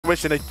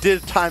squish, and it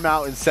did time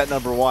out in set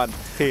number 1.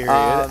 Period.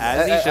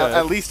 As he should.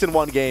 At least in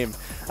one game.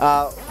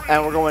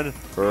 And we're going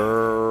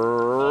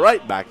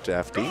right back to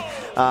FD.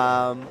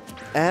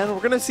 And we're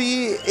going to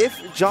see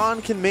if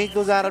John can make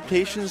those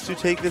adaptations to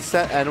take this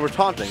set. And we're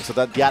taunting, so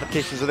that the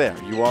adaptations are there.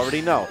 You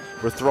already know.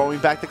 We're throwing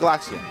back the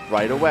Galaxian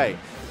right away.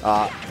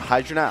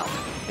 Hydra now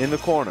in the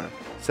corner,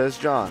 says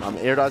John. I'm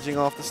air dodging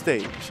off the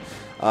stage.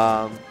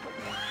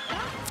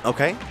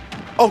 Okay.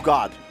 Oh,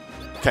 God.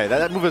 Okay,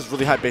 that move is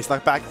really high base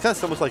knockback. It's kind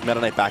of almost like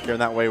Meta Knight back here in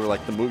that way, where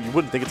like the move, you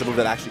wouldn't think it's a move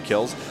that actually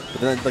kills, but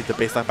then like the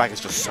base knockback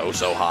is just so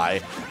high.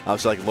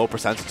 So like low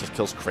percent, it just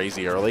kills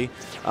crazy early.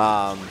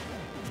 But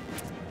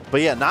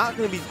yeah, not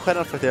going to be quite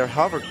enough right there.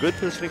 However, good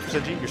positioning for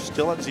Sinji. You're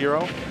still at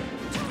 0.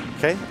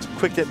 Okay, it's a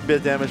quick bit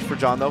of damage for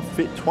John though.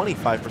 Fit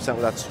 25% with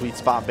that sweet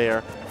spot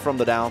bear from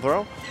the down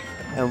throw.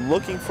 And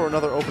looking for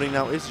another opening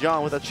now is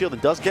John with that shield.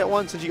 And does get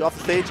one. Sinji off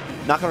the stage.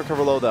 Not going to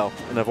recover low though,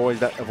 and avoids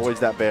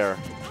that bear,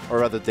 or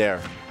rather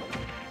dare.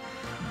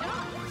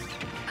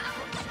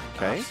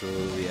 Okay.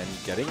 Absolutely, and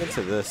getting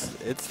into this,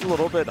 it's a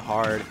little bit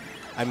hard.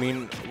 I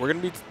mean, we're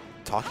going to be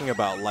talking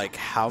about, like,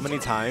 how many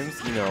times,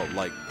 you know,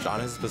 like, John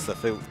has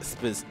specific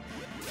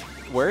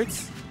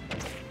words?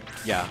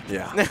 Yeah.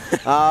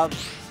 Yeah.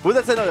 With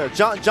that said, no,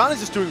 John is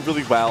just doing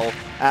really well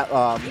at,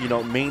 you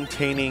know,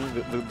 maintaining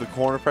the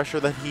corner pressure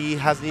that he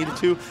has needed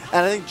to.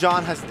 And I think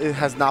John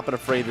has not been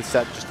afraid to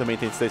set just to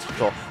maintain stage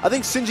control. I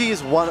think Sinji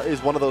is one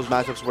of those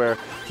matchups where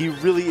he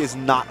really is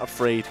not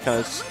afraid to kind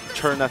of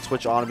turn that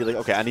switch on and be like,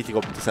 okay, I need to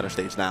go to center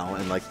stage now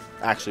and, like,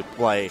 actually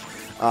play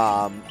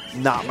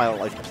not my,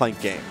 like,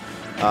 plank game.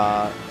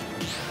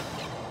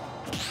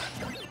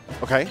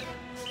 Okay.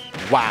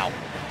 Wow.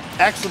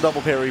 Excellent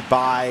double parry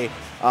by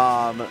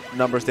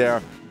Numbers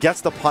there.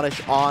 Gets the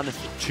punish on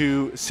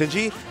to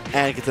Sinji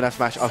and gets an F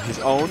smash of his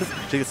own. So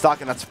he gets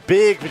stock, and that's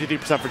big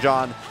 53% for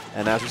John.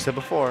 And as we said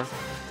before,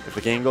 if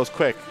the game goes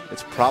quick,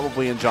 it's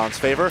probably in John's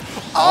favor.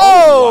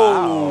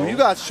 Oh! Wow. You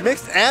got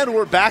schmixed, and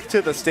we're back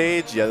to the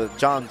stage. Yeah,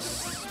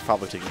 John's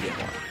probably taking game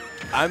 1.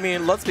 I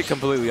mean, let's be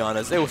completely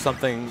honest. It was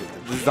something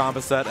the Zombie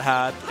set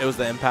had. It was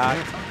the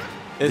impact.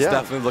 It's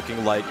definitely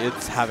looking like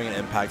it's having an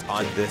impact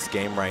on this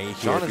game right here.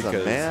 John is a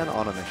man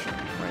on a mission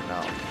right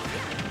now.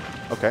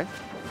 Okay.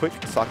 Quick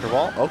soccer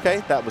ball.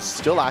 Okay, that was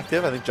still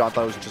active. I think John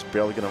thought it was just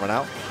barely going to run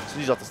out. So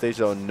he's off the stage,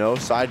 though. No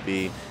side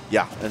B.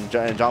 Yeah, and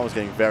John was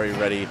getting very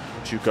ready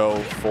to go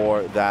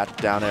for that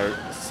down air.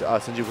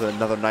 Sinji with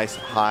another nice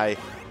high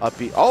up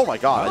B. Oh, my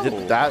God.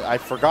 Oh. I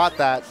forgot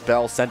that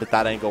Bell sent at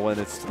that angle when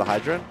it's to the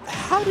hydrant.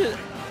 How did...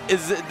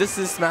 This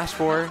is Smash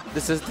 4?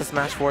 This is the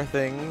Smash 4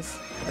 things?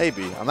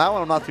 Maybe. On that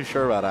one, I'm not too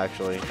sure about,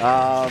 actually.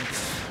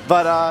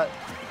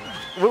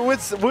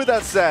 With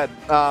that said,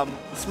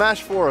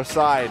 Smash 4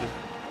 aside,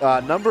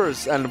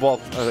 Numbers, and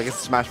well, I guess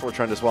Smash 4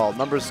 trend as well,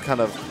 Numbers kind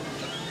of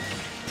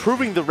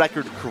proving the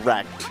record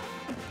correct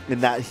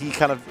in that he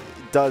kind of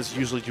does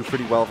usually do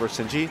pretty well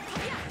versus Sinji.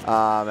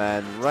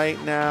 And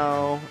right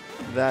now,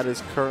 that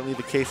is currently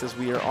the case as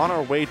we are on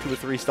our way to a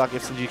 3 stock.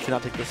 If Sinji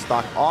cannot take the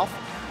stock off,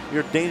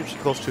 you're dangerously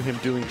close to him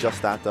doing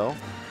just that, though.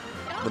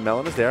 The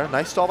melon is there.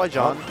 Nice stall by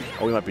John.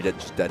 Oh, we might be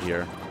just dead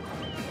here.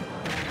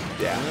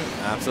 Yeah,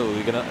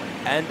 absolutely. Gonna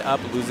end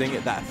up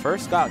losing that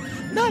first stock.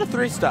 Not a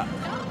 3 stock,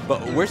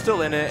 but we're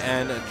still in it,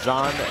 and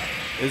John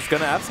is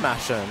gonna F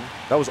smash him.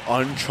 That was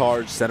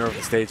uncharged center of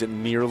the stage. It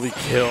nearly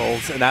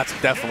kills, and that's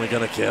definitely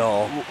gonna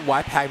kill.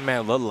 Why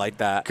Pac-Man look like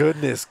that?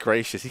 Goodness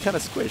gracious, he kind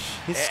of squish.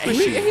 He's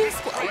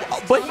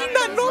squishy. But he's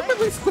not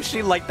normally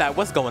squishy like that.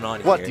 What's going on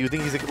here? What, do you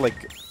think he's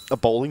like a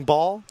bowling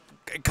ball?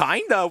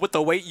 Kinda, with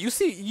the weight. You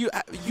see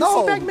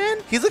No, Pac-Man?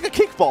 He's like a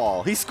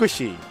kickball. He's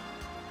squishy.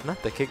 Not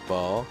the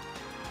kickball.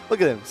 Look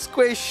at him,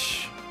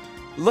 squish.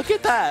 Look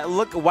at that.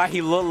 Look why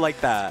he looked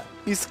like that.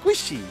 He's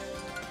squishy.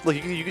 Look,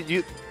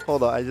 you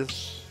hold on. I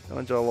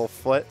went to a little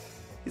foot.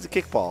 He's a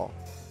kickball.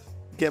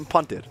 Getting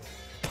punted.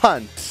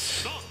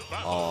 Punt.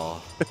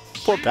 Oh,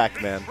 poor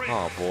Pac-Man.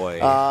 Oh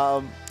boy.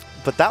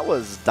 But that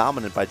was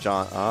dominant by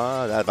John.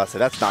 I was about to say,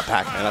 that's not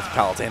Pac-Man, that's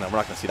Palutena. We're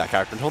not going to see that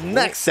character until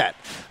next set.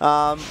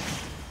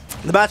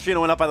 The Matcherino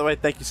went up, by the way.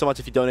 Thank you so much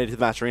if you donated to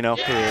the Matcherino.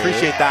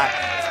 Appreciate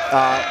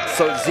that.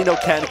 So Xeno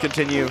can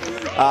continue.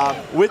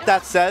 With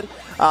that said,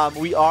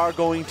 we are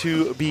going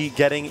to be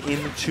getting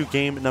into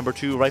game number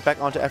 2, right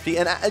back onto FD.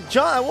 And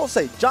John, I will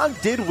say, John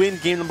did win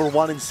game number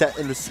 1 in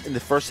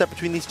the first set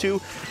between these two.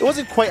 It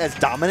wasn't quite as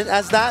dominant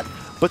as that,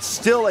 but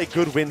still a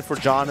good win for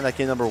John in that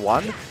game number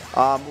 1.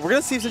 We're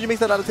going to see if Sinji makes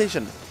that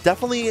adaptation.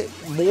 Definitely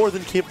more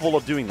than capable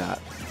of doing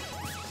that.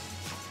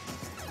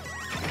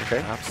 Okay.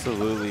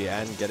 Absolutely,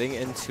 and getting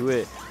into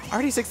it.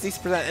 Already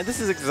 60%, and this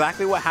is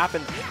exactly what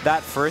happened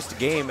that first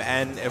game.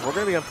 And if we're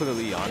going to be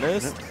completely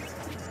honest,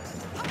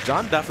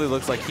 John definitely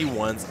looks like he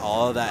wants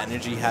all of that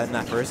energy he had in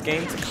that first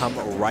game to come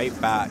right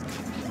back.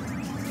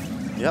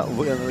 Yeah,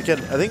 again,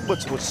 I think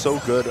what's so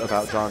good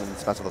about John in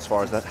this match thus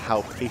far is that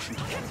how patient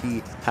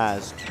he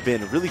has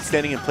been, really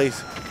standing in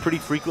place pretty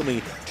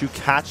frequently to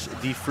catch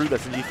the fruit that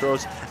Sinji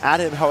throws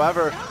at him.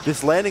 However,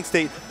 this landing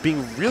state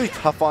being really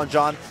tough on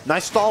John.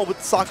 Nice stall with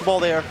the soccer ball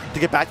there to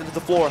get back into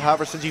the floor.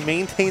 However, Sinji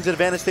maintains an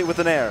advantage state with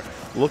an air.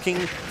 Looking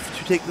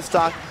take the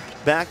stock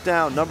back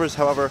down. Numbers,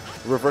 however,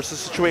 reverse the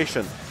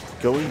situation.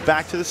 Going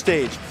back to the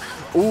stage.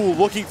 Ooh,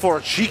 looking for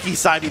a cheeky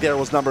side B there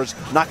was Numbers.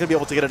 Not going to be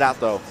able to get it out,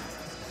 though.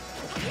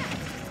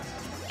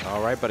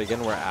 All right, but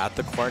again, we're at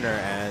the corner,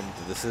 and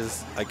this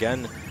is,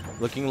 again,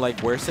 looking like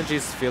where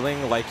Sinji's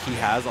feeling like he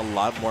has a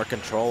lot more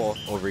control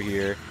over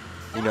here.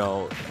 You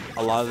know,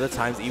 a lot of the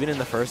times, even in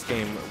the first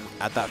game,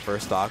 at that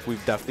first stock,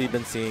 we've definitely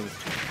been seeing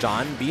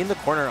John be in the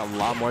corner a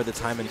lot more of the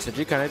time, and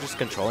Sinji kind of just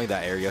controlling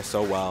that area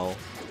so well.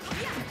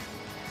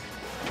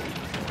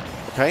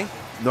 Okay.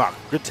 No,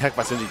 good tech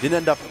by Sinji. Didn't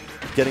end up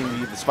getting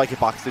the spike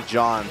hitbox to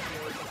John.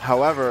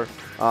 However,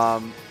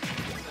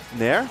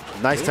 Nair,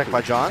 nice tech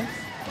by John.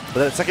 But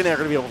then second Nair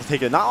going to be able to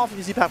take it. Not often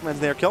you see Pac-Man's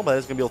Nair kill, but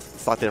it's going to be able to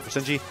slot there for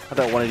Sinji at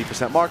that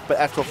 180% mark. But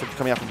F12 for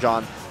coming out from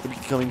John, going to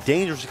be becoming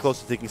dangerously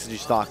close to taking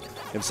Sinji's stock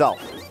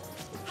himself.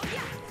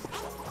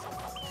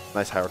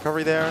 Nice high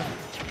recovery there.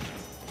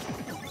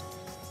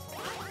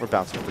 We're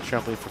bouncing up the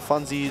trampoline for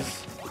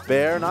funsies.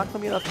 Bear, not going to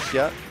be enough just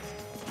yet.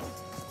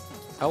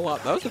 Oh, wow,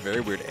 that was a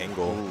very weird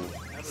angle. Ooh.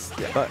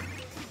 Yeah, but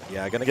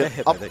yeah, gonna get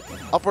hit by the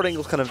upward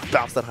angles kind of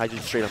bounce that hygiene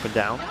straight up and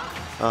down.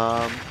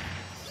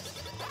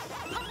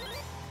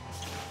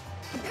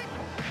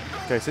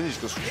 Okay, Sinji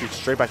just goes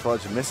straight back to the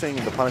ledge, missing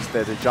the punish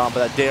there to John,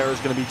 but that dare is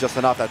going to be just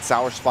enough. That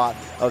sour spot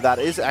of that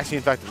is actually,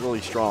 in fact,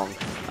 really strong,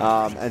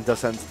 and does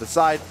send to the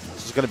side, so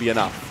it's going to be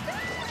enough.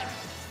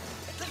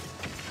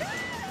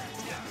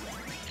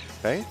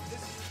 Okay.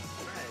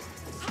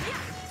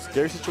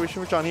 Scary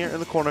situation for John here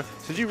in the corner.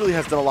 Sinji really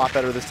has done a lot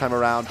better this time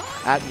around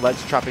at ledge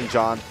trapping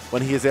John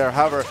when he is there.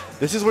 However,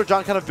 this is where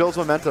John kind of builds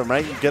momentum,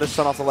 right? You get a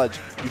stun off the ledge.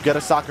 You get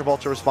a soccer ball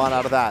to respond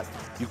out of that.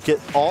 You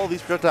get all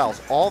these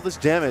projectiles, all this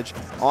damage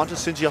onto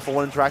Sinji off of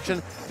one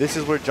interaction. This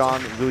is where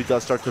John really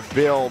does start to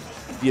build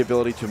the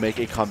ability to make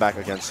a comeback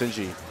against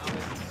Sinji.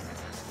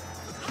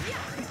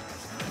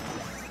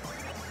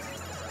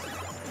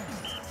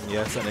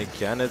 Yes, and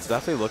again, it's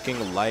definitely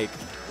looking like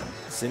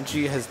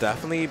Sinji has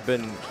definitely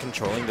been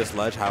controlling this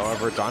ledge.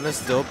 However, John is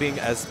still being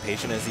as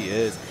patient as he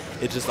is.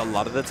 It's just a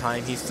lot of the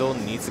time he still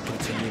needs to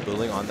continue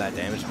building on that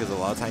damage because a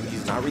lot of time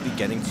he's not really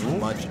getting too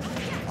much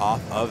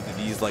off of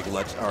these like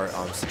ledge or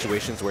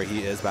situations where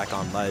he is back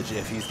on ledge.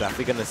 If he's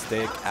definitely going to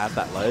stick at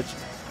that ledge,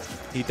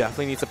 he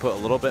definitely needs to put a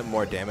little bit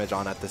more damage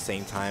on at the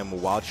same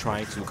time while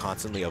trying to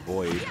constantly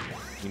avoid,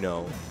 you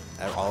know,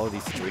 all of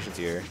these situations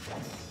here.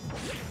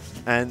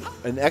 And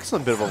an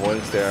excellent bit of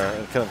avoidance there,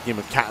 kind of a game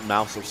of cat and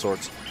mouse of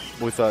sorts,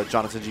 with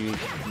John and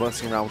Sinji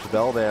messing around with the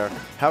bell there.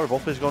 However,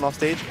 both players going off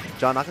stage.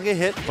 John not going to get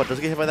hit, but does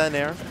get hit by that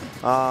Nair.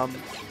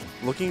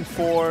 Looking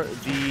for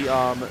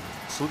the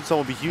salute zone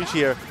would be huge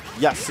here.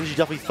 Yes, Sinji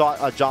definitely thought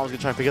John was going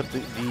to try and pick up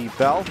the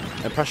bell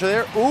and pressure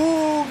there.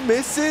 Ooh,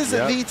 misses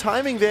the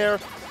timing there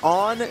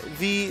on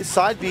the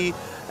side B.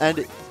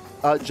 And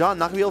John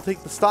not going to be able to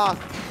take the stock.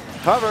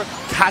 However,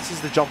 catches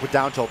the jump with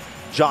down tilt.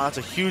 John, that's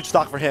a huge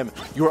stock for him.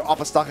 You are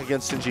up a stock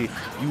against Sinji.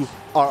 You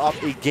are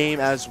up a game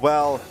as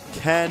well.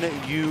 Can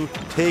you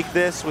take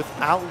this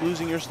without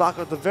losing your stock,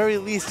 or at the very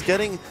least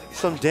getting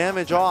some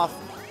damage off?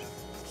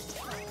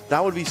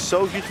 That would be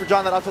so huge for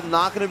John. That up tilt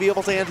not going to be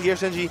able to anti-air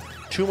Sinji.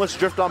 Too much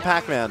drift on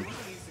Pac-Man.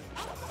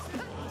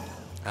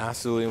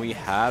 Absolutely, we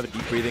have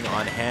deep breathing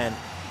on hand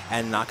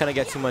and not going to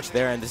get too much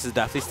there, and this is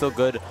definitely still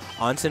good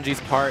on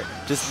Sinji's part,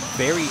 just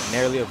very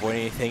narrowly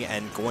avoiding anything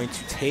and going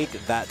to take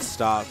that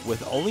stock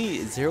with only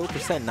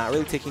 0%, not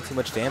really taking too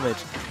much damage.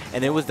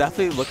 And it was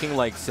definitely looking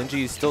like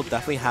Sinji still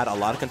definitely had a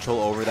lot of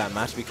control over that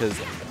match because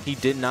he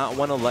did not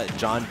want to let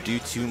John do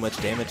too much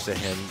damage to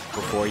him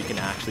before he can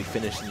actually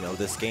finish, you know,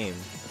 this game.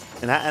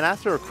 And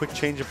after a quick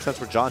change of sense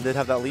where John did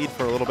have that lead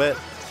for a little bit,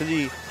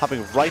 Sinji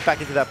hopping right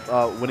back into that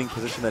winning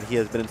position that he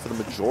has been in for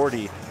the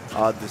majority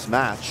of this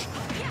match.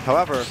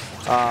 However,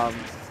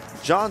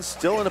 John's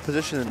still in a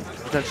position to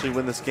potentially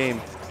win this game.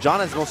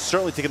 John has most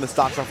certainly taken the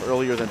stocks off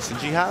earlier than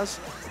Sinji has.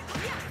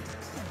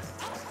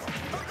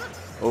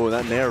 Oh,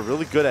 that Nair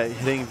really good at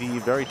hitting the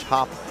very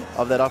top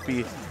of that up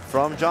B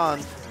from John.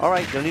 All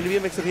right, gonna need to be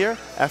a mix-up here.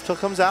 F-tilt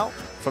comes out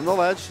from the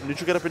ledge.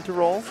 Neutral get up into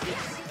roll.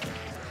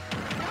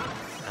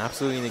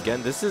 Absolutely, and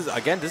again, this is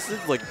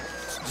like,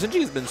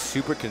 Sinji has been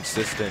super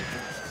consistent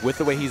with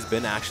the way he's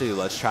been actually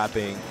ledge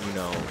trapping, you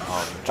know,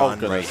 John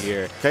right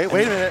here. Okay,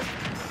 wait a minute.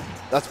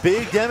 That's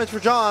big damage for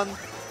John.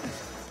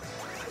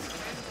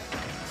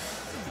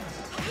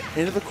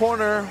 Into the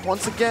corner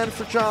once again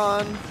for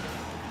John.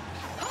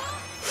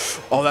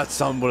 Oh, that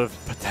stun would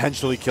have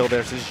potentially killed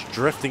there. So he's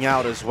drifting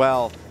out as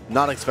well.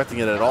 Not expecting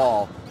it at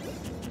all.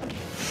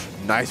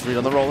 Nice read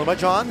on the roll by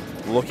John.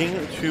 Looking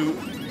to...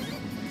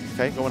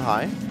 Okay, going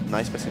high.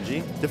 Nice by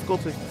Sinji.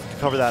 Difficult to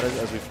cover that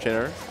as we've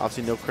chatted.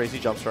 Obviously no crazy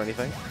jumps or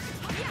anything.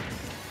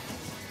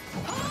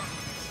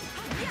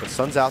 The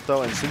sun's out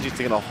though, and Sinji's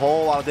taking a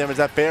whole lot of damage.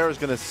 That bear is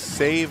going to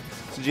save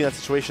Sinji in that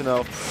situation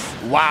though.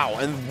 Wow,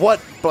 and what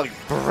like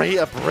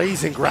a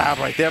brazen grab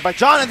right there by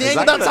John, and the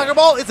angle down soccer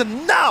ball is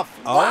enough.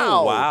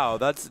 Oh, wow,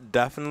 that's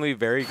definitely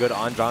very good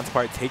on John's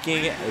part,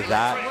 taking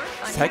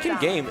that second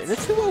game in a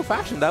 2-0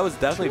 fashion. That was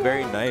definitely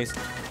very nice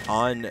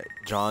on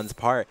John's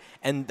part,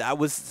 and that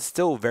was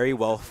still very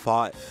well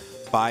fought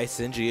by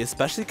Sinji,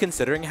 especially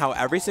considering how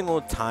every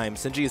single time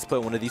Sinji is put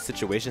in one of these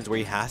situations where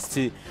he has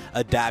to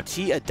adapt,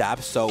 he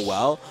adapts so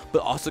well,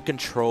 but also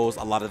controls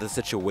a lot of the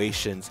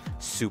situations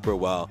super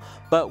well.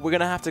 But we're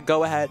going to have to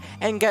go ahead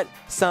and get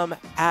some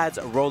ads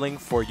rolling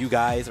for you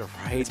guys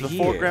right It's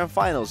before here. Grand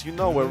Finals. You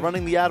know, we're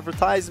running the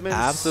advertisements.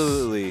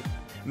 Absolutely.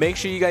 Make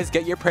sure you guys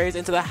get your prayers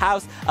into the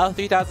house of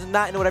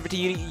 3009 and whatever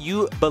team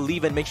you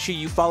believe in. Make sure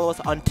you follow us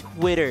on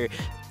Twitter,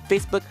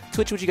 Facebook,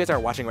 Twitch, which you guys are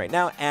watching right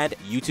now, and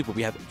YouTube, where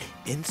we have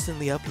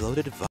instantly uploaded